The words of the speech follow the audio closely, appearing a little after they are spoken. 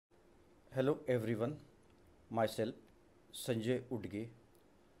Hello everyone, myself Sanjay A.Utage,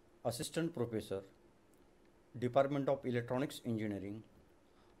 Assistant Professor, Department of Electronics Engineering,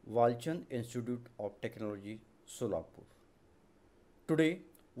 Walchand Institute of Technology, Solapur. Today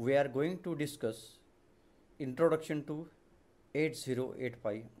we are going to discuss Introduction to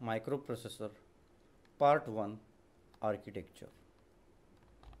 8085 Microprocessor Part 1 Architecture.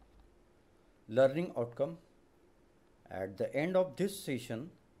 Learning outcome. At the end of this session,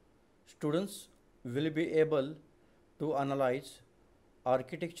 students will be able to analyze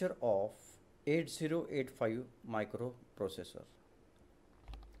architecture of 8085 microprocessor.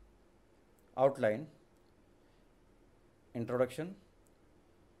 Outline. Introduction.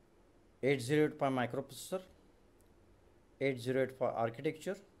 8085 microprocessor, 8085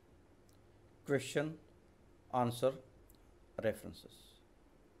 architecture, question, answer, references.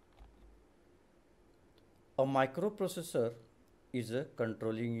 A microprocessor is a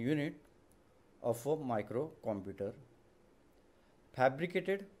controlling unit of a microcomputer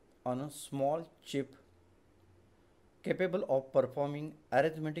fabricated on a small chip capable of performing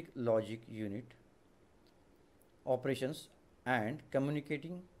arithmetic logic unit operations and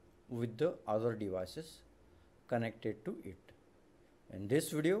communicating with the other devices connected to it. In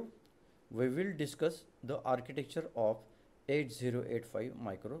this video, we will discuss the architecture of 8085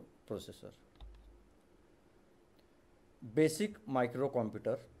 microprocessor. Basic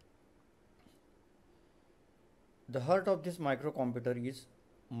microcomputer. The heart of this microcomputer is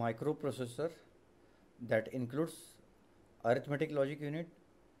microprocessor that includes arithmetic logic unit,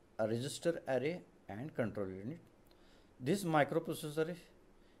 a register array and control unit. This microprocessor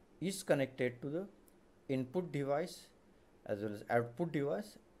is connected to the input device as well as output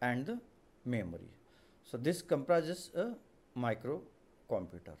device and the memory. So this comprises a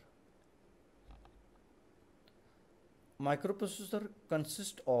microcomputer. Microprocessor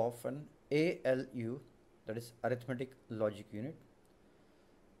consists of an ALU, that is arithmetic logic unit,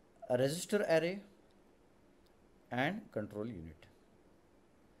 a register array and control unit.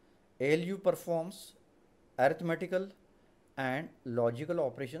 ALU performs arithmetical and logical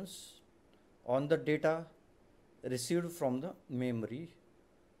operations on the data received from the memory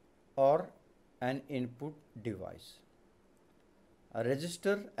or an input device. A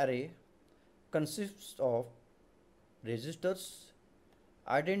register array consists of registers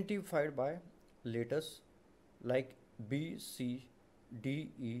identified by letters like B, C,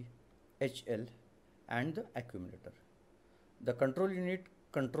 D, E, H, L and the accumulator. The control unit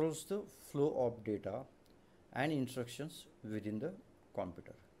controls the flow of data and instructions within the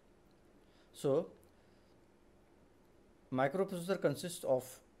computer. So, microprocessor consists of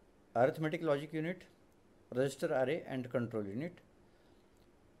arithmetic logic unit, register array and control unit.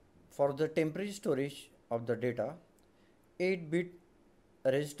 For the temporary storage of the data, 8-bit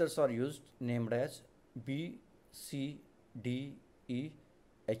registers are used named as B, C, D, E,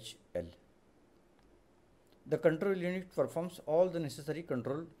 H, L. The control unit performs all the necessary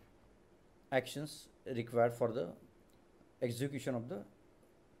control actions required for the execution of the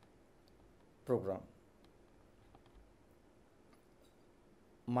program.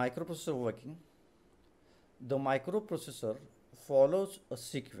 Microprocessor working. The microprocessor follows a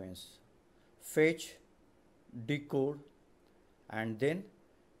sequence: fetch, decode and then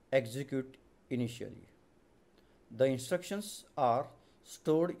execute initially. The instructions are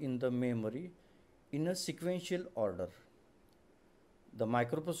stored in the memory in a sequential order. The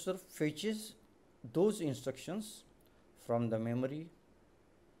microprocessor fetches those instructions from the memory,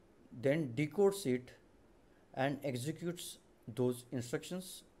 then decodes it and executes those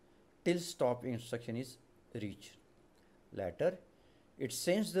instructions till stop instruction is reached. Later, it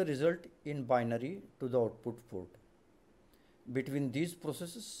sends the result in binary to the output port. Between these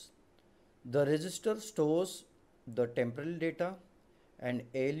processes, the register stores the temporal data and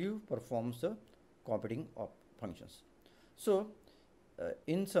ALU performs the computing of functions. So,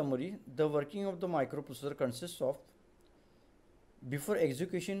 in summary, the working of the microprocessor consists of, before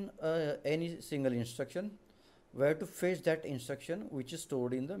execution any single instruction, we have to fetch that instruction which is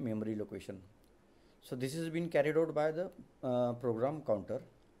stored in the memory location. So this is been carried out by the program counter.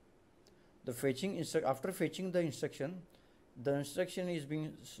 The fetching after fetching the instruction is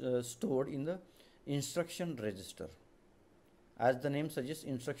being stored in the instruction register. As the name suggests,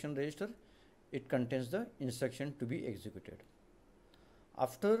 instruction register, it contains the instruction to be executed.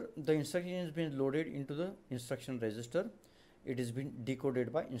 After the instruction is being loaded into the instruction register, it is being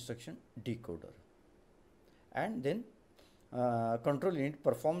decoded by instruction decoder, and then control unit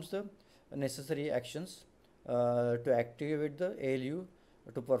performs the necessary actions to activate the ALU,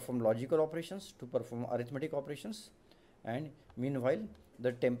 to perform logical operations, to perform arithmetic operations, and meanwhile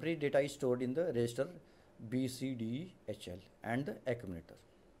the temporary data is stored in the register B, C, D, E, H, L and the accumulator.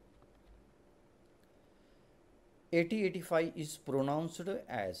 8085 is pronounced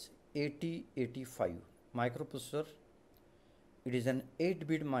as 8085 microprocessor. It is an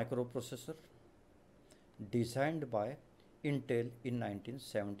 8-bit microprocessor designed by Intel in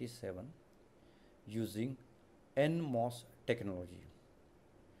 1977 using NMOS technology.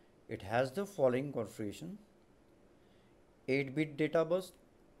 It has the following configuration: 8-bit data bus,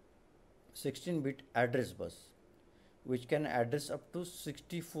 16-bit address bus, which can address up to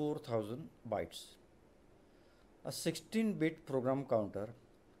 64,000 bytes. A 16-bit program counter,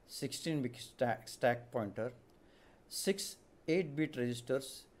 16-bit stack pointer, 6 8-bit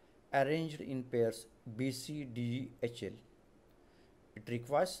registers arranged in pairs B, C, D, E, H, L. It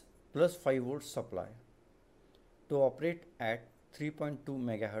requires plus 5 volt supply to operate at 3.2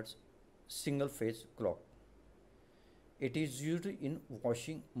 MHz single phase clock. It is used in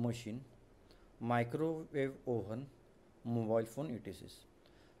washing machine, microwave oven, mobile phone, etc.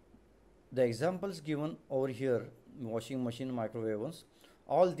 The examples given over here, washing machine, microwave ovens,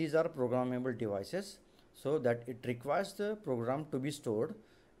 all these are programmable devices, so that it requires the program to be stored.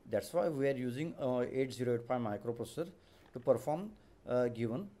 That's why we are using 8085 microprocessor to perform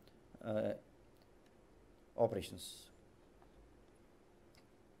given operations.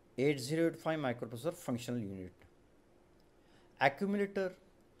 8085 microprocessor functional unit. Accumulator,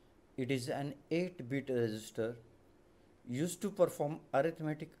 it is an 8-bit register used to perform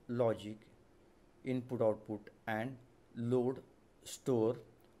arithmetic logic, input output and load store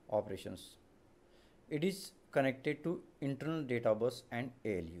operations. It is connected to internal data bus and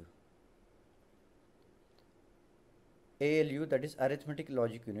ALU. ALU, that is arithmetic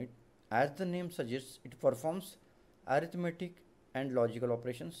logic unit. As the name suggests, it performs arithmetic and logical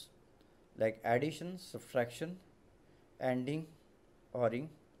operations like addition, subtraction, ANDing, ORing,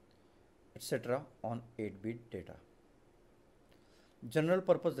 etc. on 8-bit data. General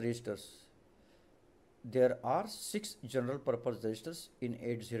purpose registers. There are 6 general purpose registers in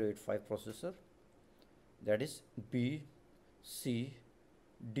 8085 processor, that is B, C,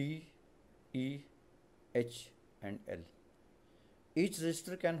 D, E, H and L. Each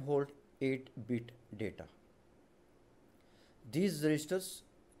register can hold 8-bit data. These registers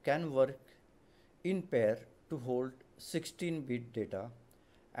can work in pair to hold 16-bit data,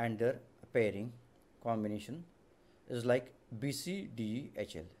 and their pairing combination is like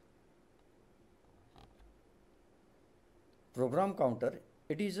BCDEHL. Program counter,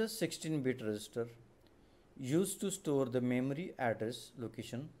 it is a 16-bit register used to store the memory address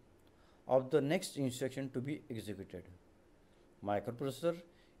location of the next instruction to be executed. Microprocessor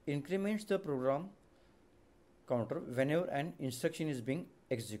increments the program counter whenever an instruction is being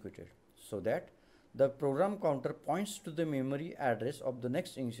executed, so that the program counter points to the memory address of the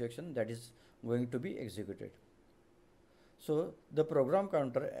next instruction that is going to be executed. So the program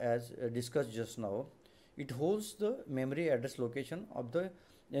counter, as discussed just now, it holds the memory address location of the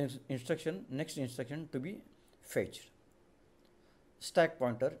next instruction to be fetched. Stack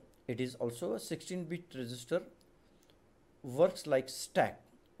pointer, it is also a 16-bit register, works like stack,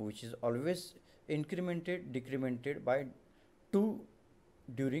 which is always incremented, decremented by 2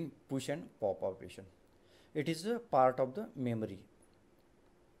 during push and pop operation. It is a part of the memory.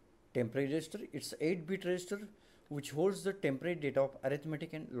 Temporary register, it's 8-bit register which holds the temporary data of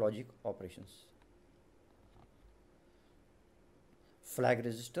arithmetic and logic operations. Flag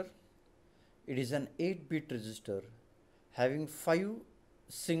register, it is an 8-bit register having 5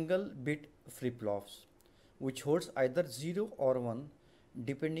 single bit flip-flops which holds either 0 or 1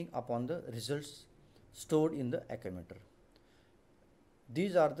 depending upon the results stored in the accumulator.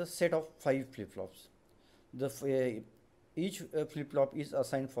 These are the set of 5 flip-flops. Each flip-flop is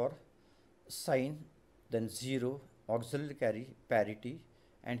assigned for sign, then 0, auxiliary carry, parity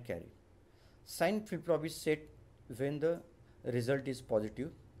and carry. Sign flip-flop is set when the result is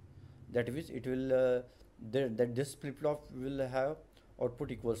positive, that means it will this flip-flop will have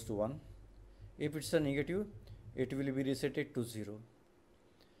output equals to 1. If it's a negative, it will be resetted to 0.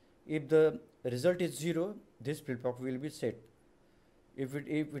 If the result is 0, this flip-flop will be set. If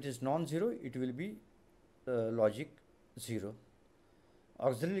it is non-zero, it will be logic 0.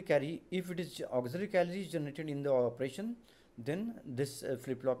 Auxiliary carry, if it is auxiliary carry is generated in the operation, then this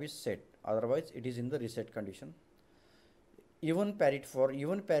flip-flop is set, otherwise it is in the reset condition. Even parity, for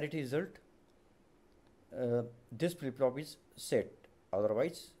even parity result, this flip-flop is set,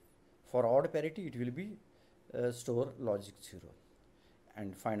 otherwise for odd parity it will be store logic 0.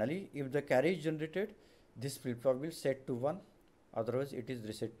 And finally, if the carry is generated, this flip-flop will set to 1, otherwise it is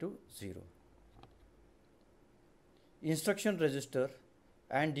reset to 0. Instruction register,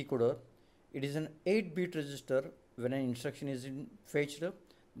 and decoder. It is an 8-bit register. When an instruction is fetched,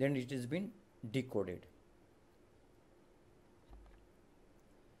 then it is been decoded.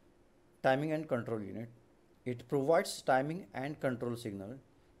 Timing and control unit. It provides timing and control signal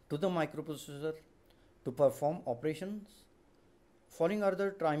to the microprocessor to perform operations. Following are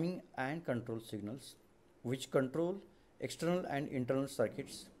the timing and control signals which control external and internal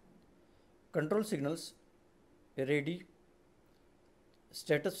circuits. Control signals: ready,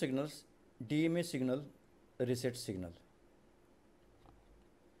 status signals, DMA signal, reset signal.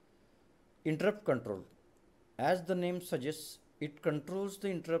 Interrupt control. As the name suggests, it controls the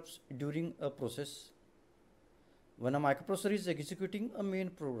interrupts during a process. When a microprocessor is executing a main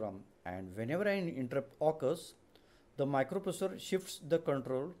program and whenever an interrupt occurs, the microprocessor shifts the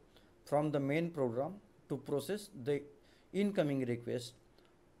control from the main program to process the incoming request.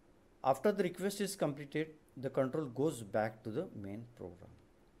 After the request is completed, the control goes back to the main program.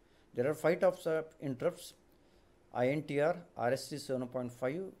 There are 5 types of interrupts: INTR, RST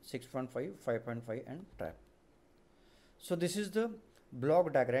 7.5, 6.5, 5.5 and trap. So this is the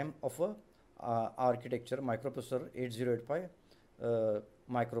block diagram of a architecture microprocessor 8085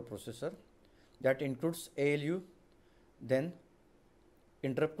 microprocessor that includes ALU, then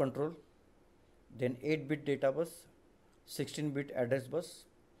interrupt control, then 8-bit data bus, 16-bit address bus.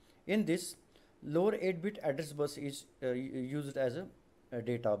 In this, lower 8-bit address bus is used as a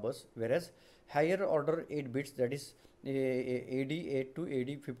data bus, whereas higher order 8 bits, that is AD8 to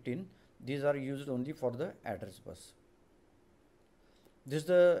AD15, these are used only for the address bus. This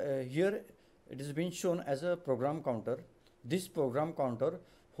here it is being shown as a program counter. This program counter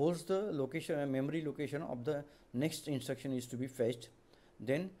holds the location, memory location of the next instruction is to be fetched.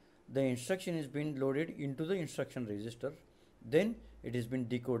 Then the instruction is being loaded into the instruction register. Then it is being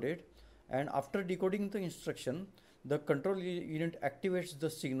decoded, and after decoding the instruction, the control unit activates the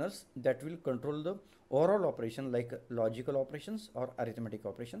signals that will control the overall operation like logical operations or arithmetic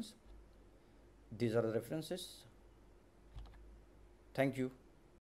operations. These are the references. Thank you.